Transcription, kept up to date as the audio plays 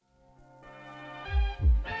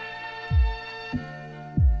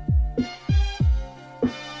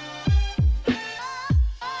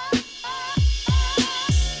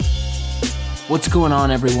What's going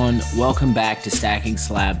on, everyone? Welcome back to Stacking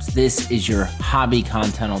Slabs. This is your hobby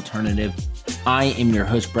content alternative. I am your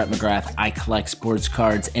host, Brett McGrath. I collect sports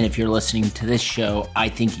cards, and if you're listening to this show, I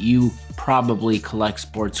think you probably collect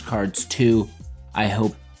sports cards too. I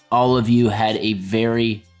hope all of you had a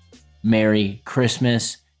very Merry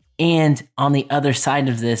Christmas, and on the other side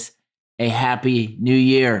of this, a Happy New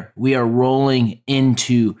Year. We are rolling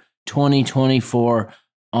into 2024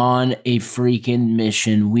 on a freaking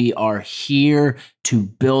mission. We are here to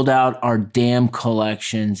build out our damn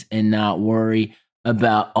collections and not worry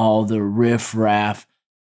about all the riffraff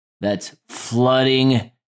that's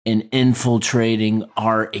flooding and infiltrating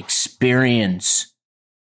our experience.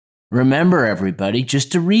 Remember, everybody,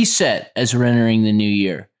 just to reset as we're entering the new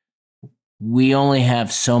year, we only have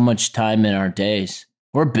so much time in our days.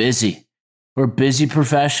 We're busy. We're busy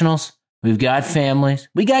professionals. We've got families.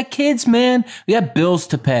 We got kids, man. We got bills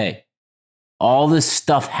to pay. All this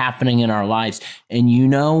stuff happening in our lives. And you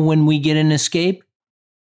know, when we get an escape,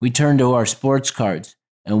 we turn to our sports cards,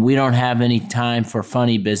 and we don't have any time for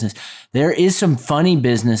funny business. There is some funny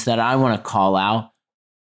business that I want to call out.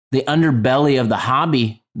 The underbelly of the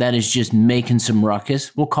hobby that is just making some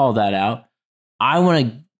ruckus. We'll call that out. I want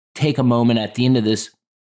to take a moment at the end of this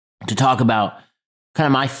to talk about kind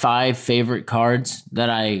of my 5 favorite cards that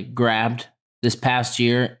I grabbed this past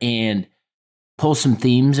year and pull some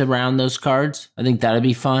themes around those cards. I think that'd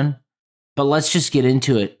be fun. But let's just get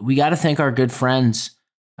into it. We got to thank our good friends,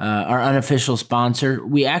 our unofficial sponsor.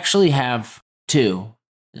 We actually have 2.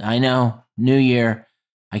 I know, new year,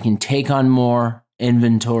 I can take on more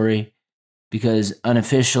inventory because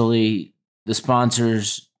unofficially the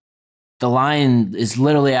sponsors, the line is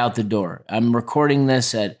literally out the door. I'm recording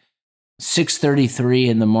this at 6:33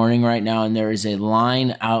 in the morning right now, and there is a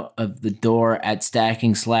line out of the door at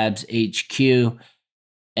Stacking Slabs HQ,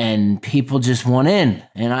 and people just want in.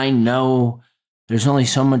 And I know there's only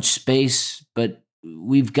so much space, but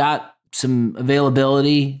we've got some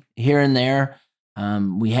availability here and there.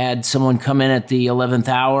 We had someone come in at the 11th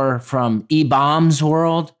hour from E-Bombs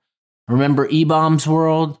World. Remember E-Bombs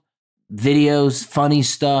World? Videos, funny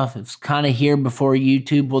stuff. It's kind of here before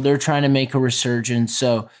YouTube. Well, they're trying to make a resurgence,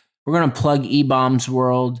 so we're going to plug E-Bombs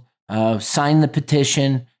World, sign the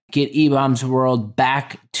petition, get E-Bombs World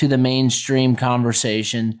back to the mainstream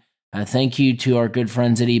conversation. Thank you to our good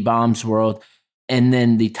friends at E-Bombs World. And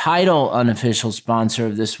then the title unofficial sponsor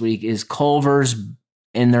of this week is Culver's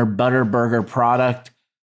and their Butter Burger product.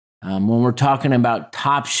 When we're talking about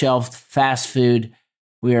top shelf fast food,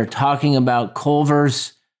 we are talking about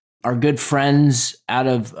Culver's, our good friends out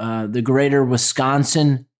of the greater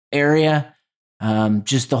Wisconsin area.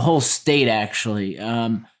 Just the whole state, actually.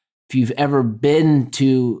 If you've ever been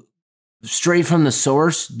to straight from the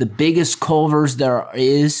source, the biggest Culver's there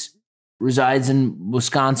is resides in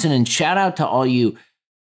Wisconsin. And shout out to all you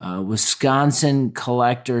Wisconsin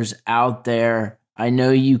collectors out there. I know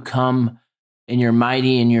you come and you're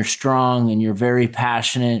mighty and you're strong and you're very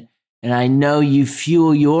passionate. And I know you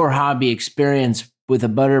fuel your hobby experience with a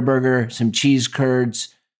butter burger, some cheese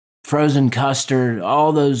curds, frozen custard,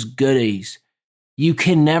 all those goodies. You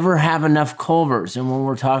can never have enough Culver's. And when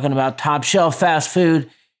we're talking about top shelf fast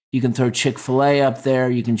food, you can throw Chick-fil-A up there.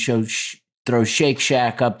 You can throw Shake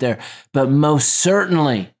Shack up there. But most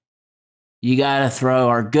certainly, you got to throw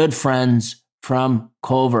our good friends from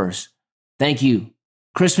Culver's. Thank you.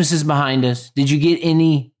 Christmas is behind us. Did you get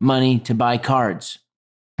any money to buy cards?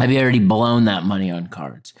 Have you already blown that money on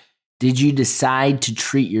cards? Did you decide to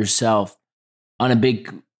treat yourself on a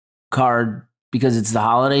big card because it's the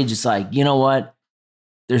holiday? Just like, you know what?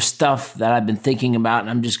 There's stuff that I've been thinking about and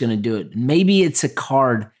I'm just going to do it. Maybe it's a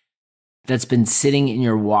card that's been sitting in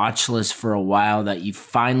your watch list for a while that you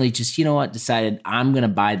finally just, you know what, decided I'm going to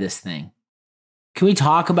buy this thing. Can we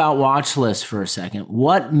talk about watch lists for a second?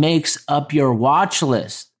 What makes up your watch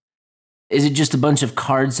list? Is it just a bunch of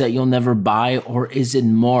cards that you'll never buy, or is it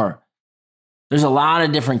more? There's a lot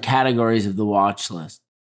of different categories of the watch list.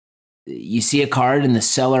 You see a card and the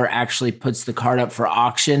seller actually puts the card up for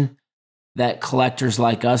auction that collectors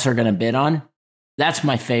like us are going to bid on. That's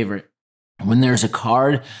my favorite. When there's a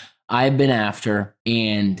card I've been after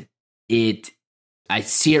and I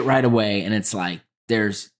see it right away and it's like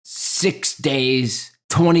there's 6 days,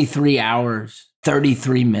 23 hours,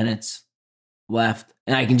 33 minutes left,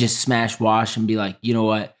 and I can just smash wash and be like, you know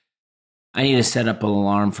what? I need to set up an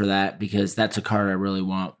alarm for that because that's a card I really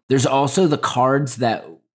want. There's also the cards that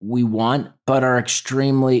we want but are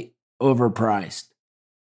extremely overpriced.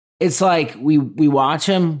 It's like we watch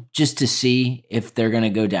them just to see if they're going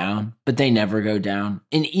to go down, but they never go down.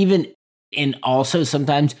 And also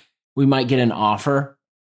sometimes we might get an offer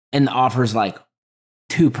and the offer's like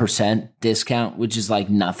 2% discount, which is like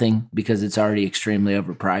nothing because it's already extremely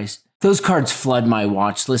overpriced. Those cards flood my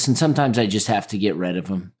watch list, and sometimes I just have to get rid of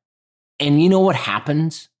them. And you know what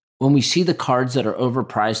happens? When we see the cards that are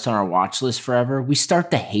overpriced on our watch list forever, we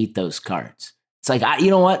start to hate those cards. It's like, you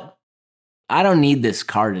know what? I don't need this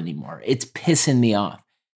card anymore. It's pissing me off.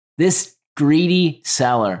 This greedy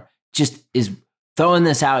seller just is throwing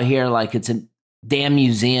this out here like it's a damn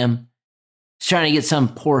museum. He's trying to get some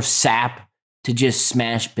poor sap to just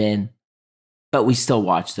smash bin. But we still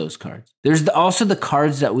watch those cards. There's also the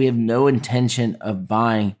cards that we have no intention of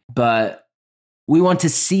buying, but we want to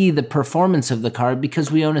see the performance of the card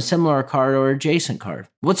because we own a similar card or adjacent card.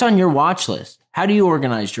 What's on your watch list? How do you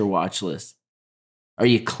organize your watch list? Are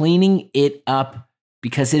you cleaning it up?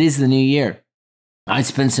 Because it is the new year. I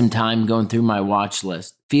spent some time going through my watch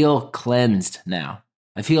list. Feel cleansed now.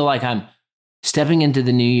 I feel like I'm stepping into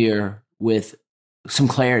the new year with some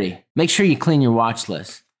clarity. Make sure you clean your watch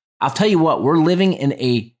list. I'll tell you what, we're living in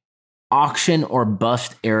a auction or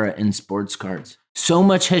bust era in sports cards. So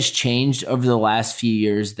much has changed over the last few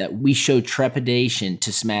years that we show trepidation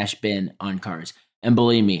to smash bin on cards. And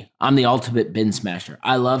believe me, I'm the ultimate bin smasher.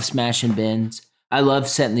 I love smashing bins. I love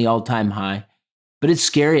setting the all-time high, but it's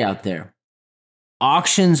scary out there.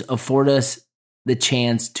 Auctions afford us the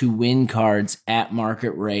chance to win cards at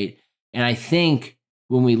market rate. And I think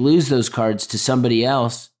when we lose those cards to somebody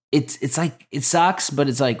else, it's like, it sucks, but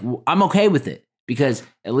it's like, I'm okay with it because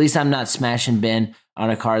at least I'm not smashing bin on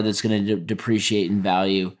a card that's going to depreciate in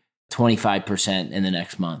value 25% in the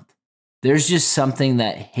next month. There's just something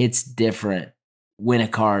that hits different when a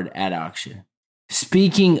card at auction.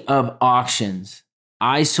 Speaking of auctions,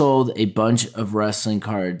 I sold a bunch of wrestling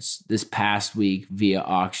cards this past week via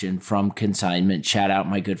auction from consignment. Shout out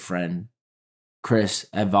my good friend, Chris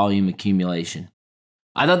at Volume Accumulation.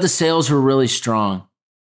 I thought the sales were really strong,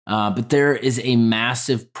 but there is a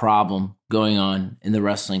massive problem going on in the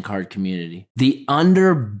wrestling card community. The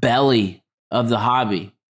underbelly of the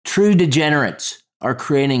hobby, true degenerates, are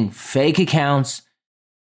creating fake accounts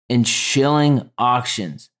and shilling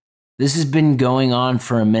auctions. This has been going on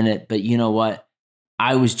for a minute, but you know what?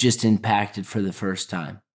 I was just impacted for the first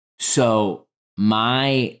time. So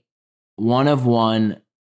my one of one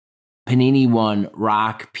Panini One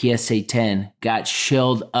Rock PSA 10 got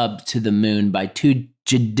shilled up to the moon by two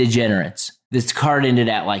degenerates. This card ended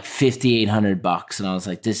at like $5,800, and I was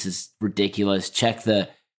like, "This is ridiculous." Check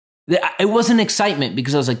it wasn't excitement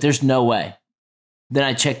because I was like, "There's no way." Then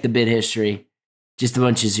I checked the bid history, just a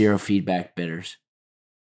bunch of zero feedback bidders.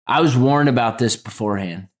 I was warned about this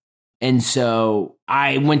beforehand. And so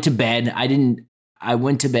I went to bed. I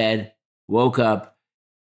went to bed, woke up,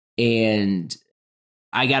 and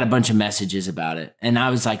I got a bunch of messages about it. And I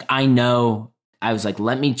was like,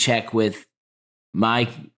 let me check with my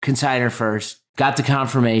consignor first. Got the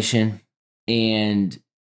confirmation and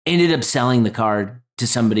ended up selling the card to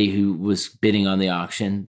somebody who was bidding on the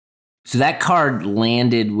auction. So that card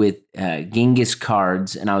landed with Genghis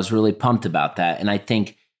cards, and I was really pumped about that. And I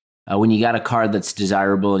think when you got a card that's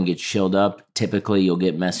desirable and gets shilled up, typically you'll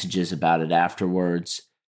get messages about it afterwards.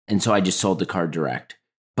 And so I just sold the card direct.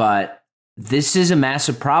 But this is a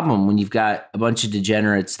massive problem when you've got a bunch of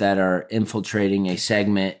degenerates that are infiltrating a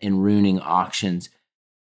segment and ruining auctions.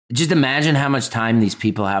 Just imagine how much time these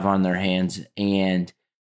people have on their hands and,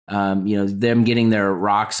 them getting their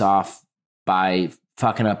rocks off by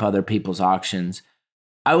fucking up other people's auctions.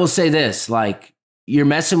 I will say this, you're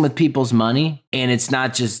messing with people's money, and it's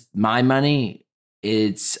not just my money.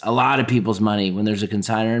 It's a lot of people's money when there's a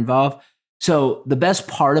consignor involved. So the best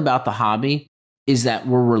part about the hobby is that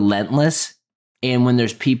we're relentless. And when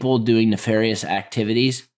there's people doing nefarious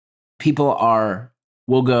activities,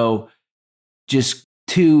 will go just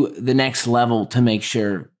to the next level to make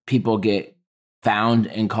sure people get found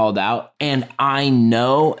and called out. And I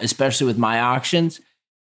know, especially with my auctions,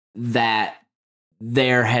 that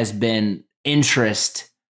there has been interest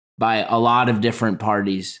by a lot of different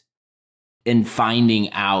parties in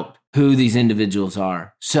finding out who these individuals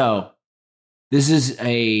are. So this is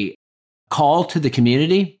a call to the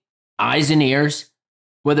community, eyes and ears,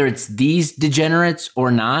 whether it's these degenerates or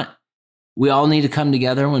not. We all need to come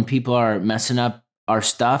together when people are messing up our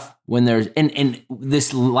stuff. When there's, and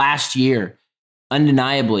this last year,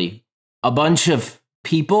 undeniably, a bunch of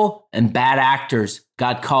people and bad actors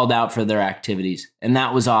got called out for their activities. And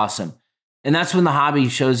that was awesome. And that's when the hobby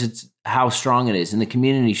shows how strong it is, and the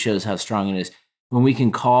community shows how strong it is. When we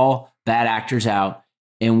can call bad actors out,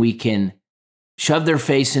 and we can shove their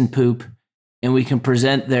face in poop, and we can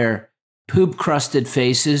present their poop-crusted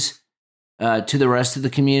faces to the rest of the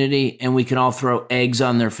community, and we can all throw eggs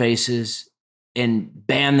on their faces and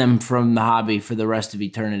ban them from the hobby for the rest of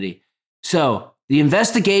eternity. So the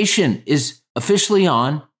investigation is officially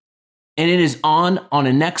on, and it is on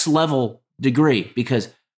a next level degree,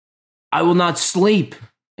 because I will not sleep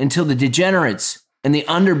until the degenerates in the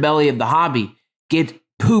underbelly of the hobby get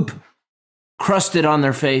poop crusted on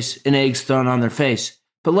their face and eggs thrown on their face.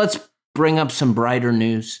 But let's bring up some brighter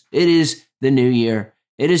news. It is the new year.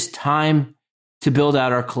 It is time to build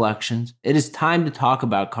out our collections. It is time to talk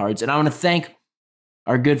about cards. And I want to thank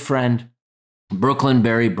our good friend, Brooklyn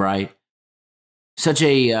Barry Bright. Such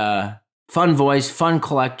a fun voice, fun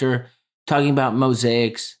collector, talking about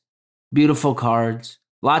mosaics, beautiful cards.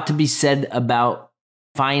 A lot to be said about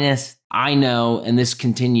finest. I know, and this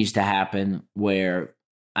continues to happen, where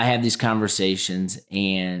I have these conversations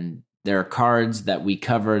and there are cards that we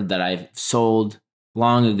covered that I've sold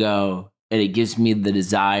long ago, and it gives me the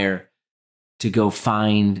desire to go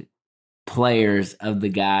find players of the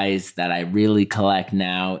guys that I really collect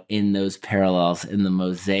now in those parallels, and the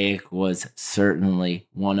mosaic was certainly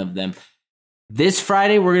one of them. This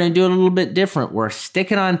Friday, we're going to do it a little bit different. We're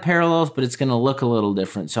sticking on parallels, but it's going to look a little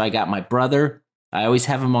different. So I got my brother. I always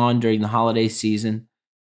have him on during the holiday season.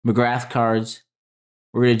 McGrath cards.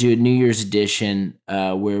 We're going to do a New Year's edition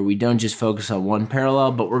where we don't just focus on one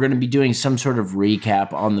parallel, but we're going to be doing some sort of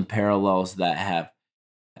recap on the parallels that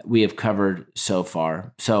we have covered so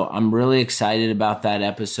far. So I'm really excited about that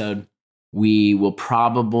episode. We will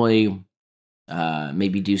probably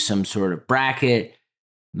maybe do some sort of bracket,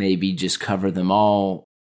 maybe just cover them all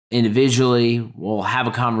individually. We'll have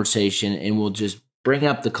a conversation and we'll just bring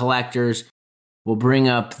up the collectors. We'll bring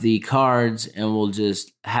up the cards and we'll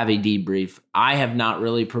just have a debrief. I have not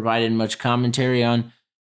really provided much commentary on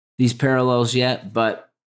these parallels yet, but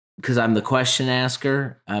because I'm the question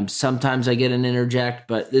asker, sometimes I get an interject,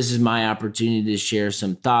 but this is my opportunity to share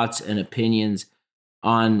some thoughts and opinions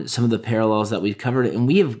on some of the parallels that we've covered.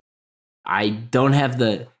 And I don't have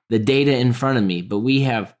the data in front of me, but we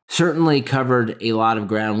have certainly covered a lot of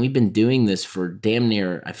ground. We've been doing this for damn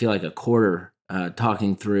near, I feel like, a quarter,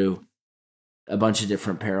 talking through a bunch of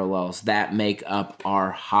different parallels that make up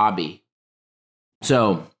our hobby.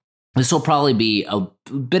 So this will probably be a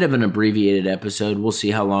bit of an abbreviated episode. We'll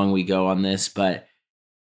see how long we go on this, but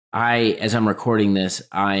as I'm recording this,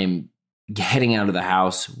 I'm heading out of the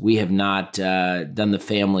house. We have not done the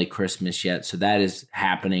family Christmas yet, so that is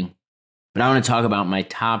happening. But I want to talk about my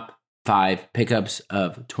top 5 pickups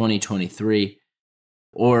of 2023,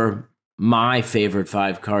 or my favorite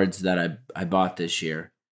 5 cards that I bought this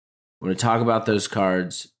year. I want to talk about those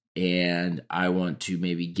cards, and I want to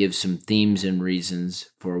maybe give some themes and reasons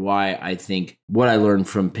for why I think what I learned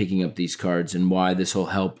from picking up these cards and why this will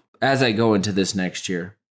help as I go into this next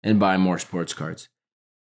year and buy more sports cards.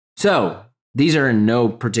 So these are in no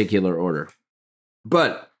particular order,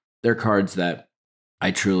 but they're cards that I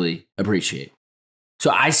truly appreciate. So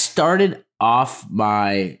I started off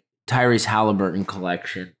my Tyrese Halliburton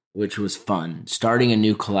collection, which was fun. Starting a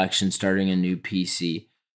new collection, starting a new PC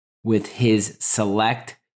with his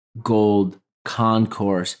Select Gold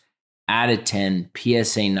Concourse out of 10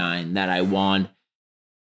 PSA 9 that I won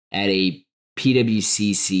at a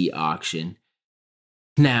PWCC auction.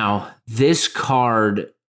 Now, this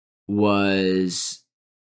card was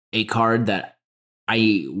a card that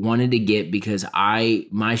I wanted to get because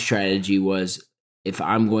my strategy was, if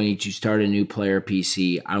I'm going to start a new player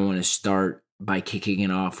PC, I want to start by kicking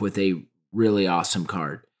it off with a really awesome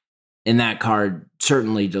card. And that card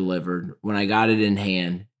certainly delivered. When I got it in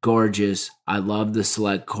hand, gorgeous. I love the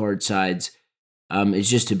Select chord sides. It's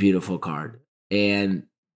just a beautiful card. And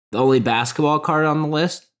the only basketball card on the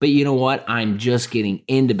list, but you know what? I'm just getting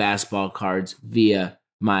into basketball cards via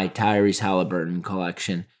my Tyrese Halliburton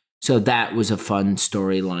collection. So that was a fun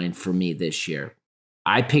storyline for me this year.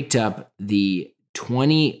 I picked up the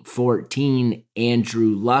 2014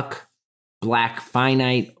 Andrew Luck Black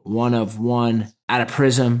Finite 1 of 1 out of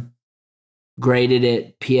Prism, graded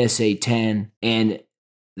it PSA 10, and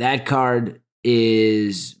that card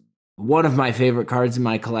is one of my favorite cards in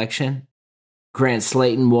my collection. Grant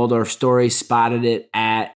Slayton, Waldorf Story, spotted it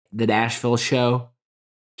at the Nashville show.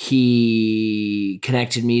 He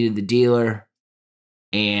connected me to the dealer,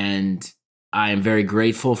 and I am very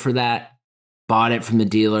grateful for that. Bought it from the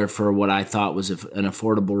dealer for what I thought was an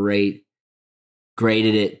affordable rate.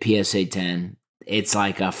 Graded it PSA 10. It's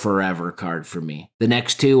like a forever card for me. The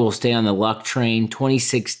next two will stay on the Luck train.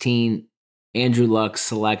 2016 Andrew Luck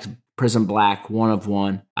Select Prism Black 1 of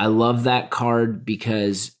 1. I love that card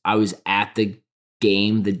because I was at the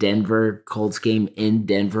game, the Denver Colts game in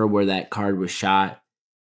Denver where that card was shot.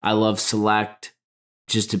 I love Select.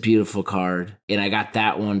 Just a beautiful card. And I got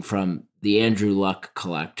that one from the Andrew Luck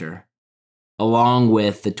collector. along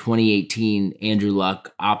with the 2018 Andrew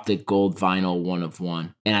Luck Optic Gold Vinyl 1 of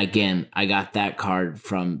 1. And again, I got that card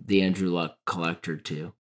from the Andrew Luck collector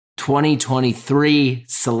too. 2023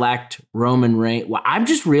 Select Roman Reigns. Well, I'm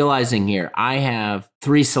just realizing here, I have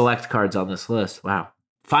 3 Select cards on this list. Wow.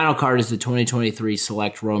 Final card is the 2023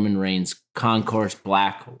 Select Roman Reigns Concourse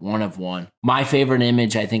Black 1 of 1. My favorite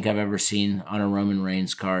image I think I've ever seen on a Roman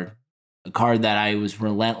Reigns card. A card that I was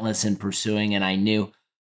relentless in pursuing, and I knew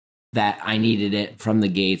that I needed it from the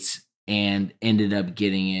gates and ended up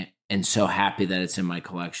getting it, and so happy that it's in my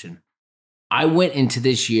collection. I went into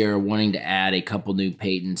this year wanting to add a couple new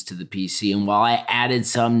Peytons to the PC, and while I added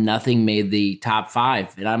some, nothing made the top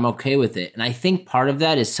 5, and I'm okay with it. And I think part of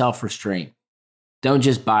that is self-restraint. Don't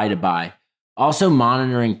just buy to buy. Also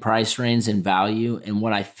monitoring price range and value and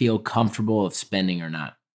what I feel comfortable of spending or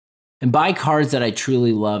not. And buy cards that I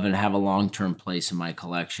truly love and have a long-term place in my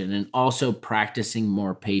collection, and also practicing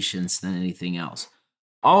more patience than anything else.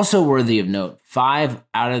 Also worthy of note, 4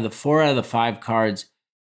 out of the 5 cards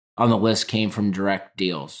on the list came from direct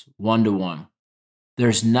deals, 1-to-1.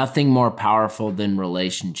 There's nothing more powerful than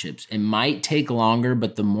relationships. It might take longer,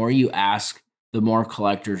 but the more you ask, the more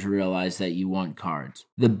collectors realize that you want cards.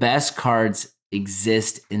 The best cards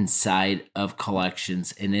exist inside of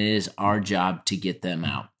collections, and it is our job to get them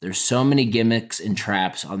out. There's so many gimmicks and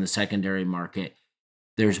traps on the secondary market.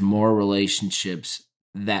 There's more relationships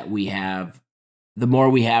that we have. The more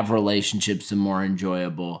we have relationships, the more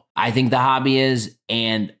enjoyable I think the hobby is,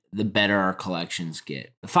 and the better our collections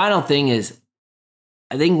get. The final thing is,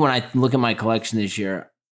 I think when I look at my collection this year,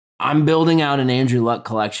 I'm building out an Andrew Luck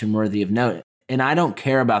collection worthy of note. And I don't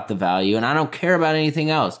care about the value, and I don't care about anything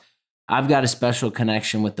else. I've got a special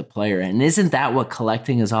connection with the player. And isn't that what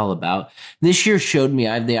collecting is all about? This year showed me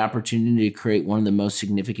I have the opportunity to create one of the most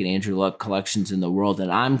significant Andrew Luck collections in the world.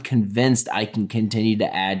 And I'm convinced I can continue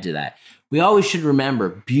to add to that. We always should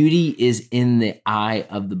remember, beauty is in the eye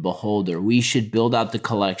of the beholder. We should build out the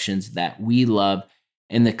collections that we love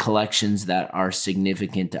and the collections that are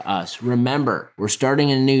significant to us. Remember, we're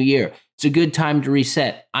starting a new year. It's a good time to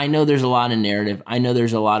reset. I know there's a lot of narrative. I know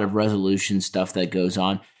there's a lot of resolution stuff that goes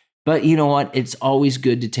on. But you know what? It's always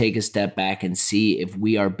good to take a step back and see if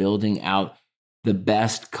we are building out the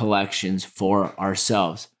best collections for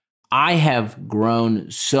ourselves. I have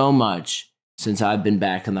grown so much since I've been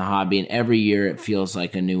back in the hobby, and every year it feels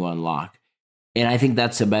like a new unlock. And I think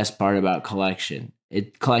that's the best part about collecting.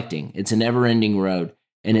 It's a never-ending road,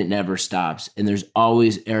 and it never stops. And there's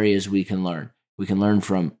always areas we can learn. We can learn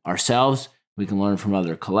from ourselves, we can learn from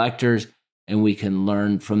other collectors, and we can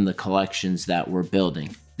learn from the collections that we're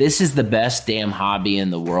building. This is the best damn hobby in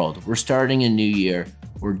the world. We're starting a new year.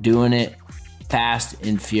 We're doing it fast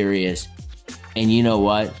and furious. And you know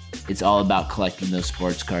what? It's all about collecting those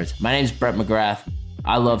sports cards. My name's Brett McGrath.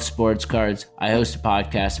 I love sports cards. I host a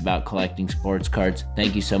podcast about collecting sports cards.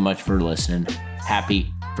 Thank you so much for listening.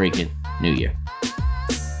 Happy freaking New Year.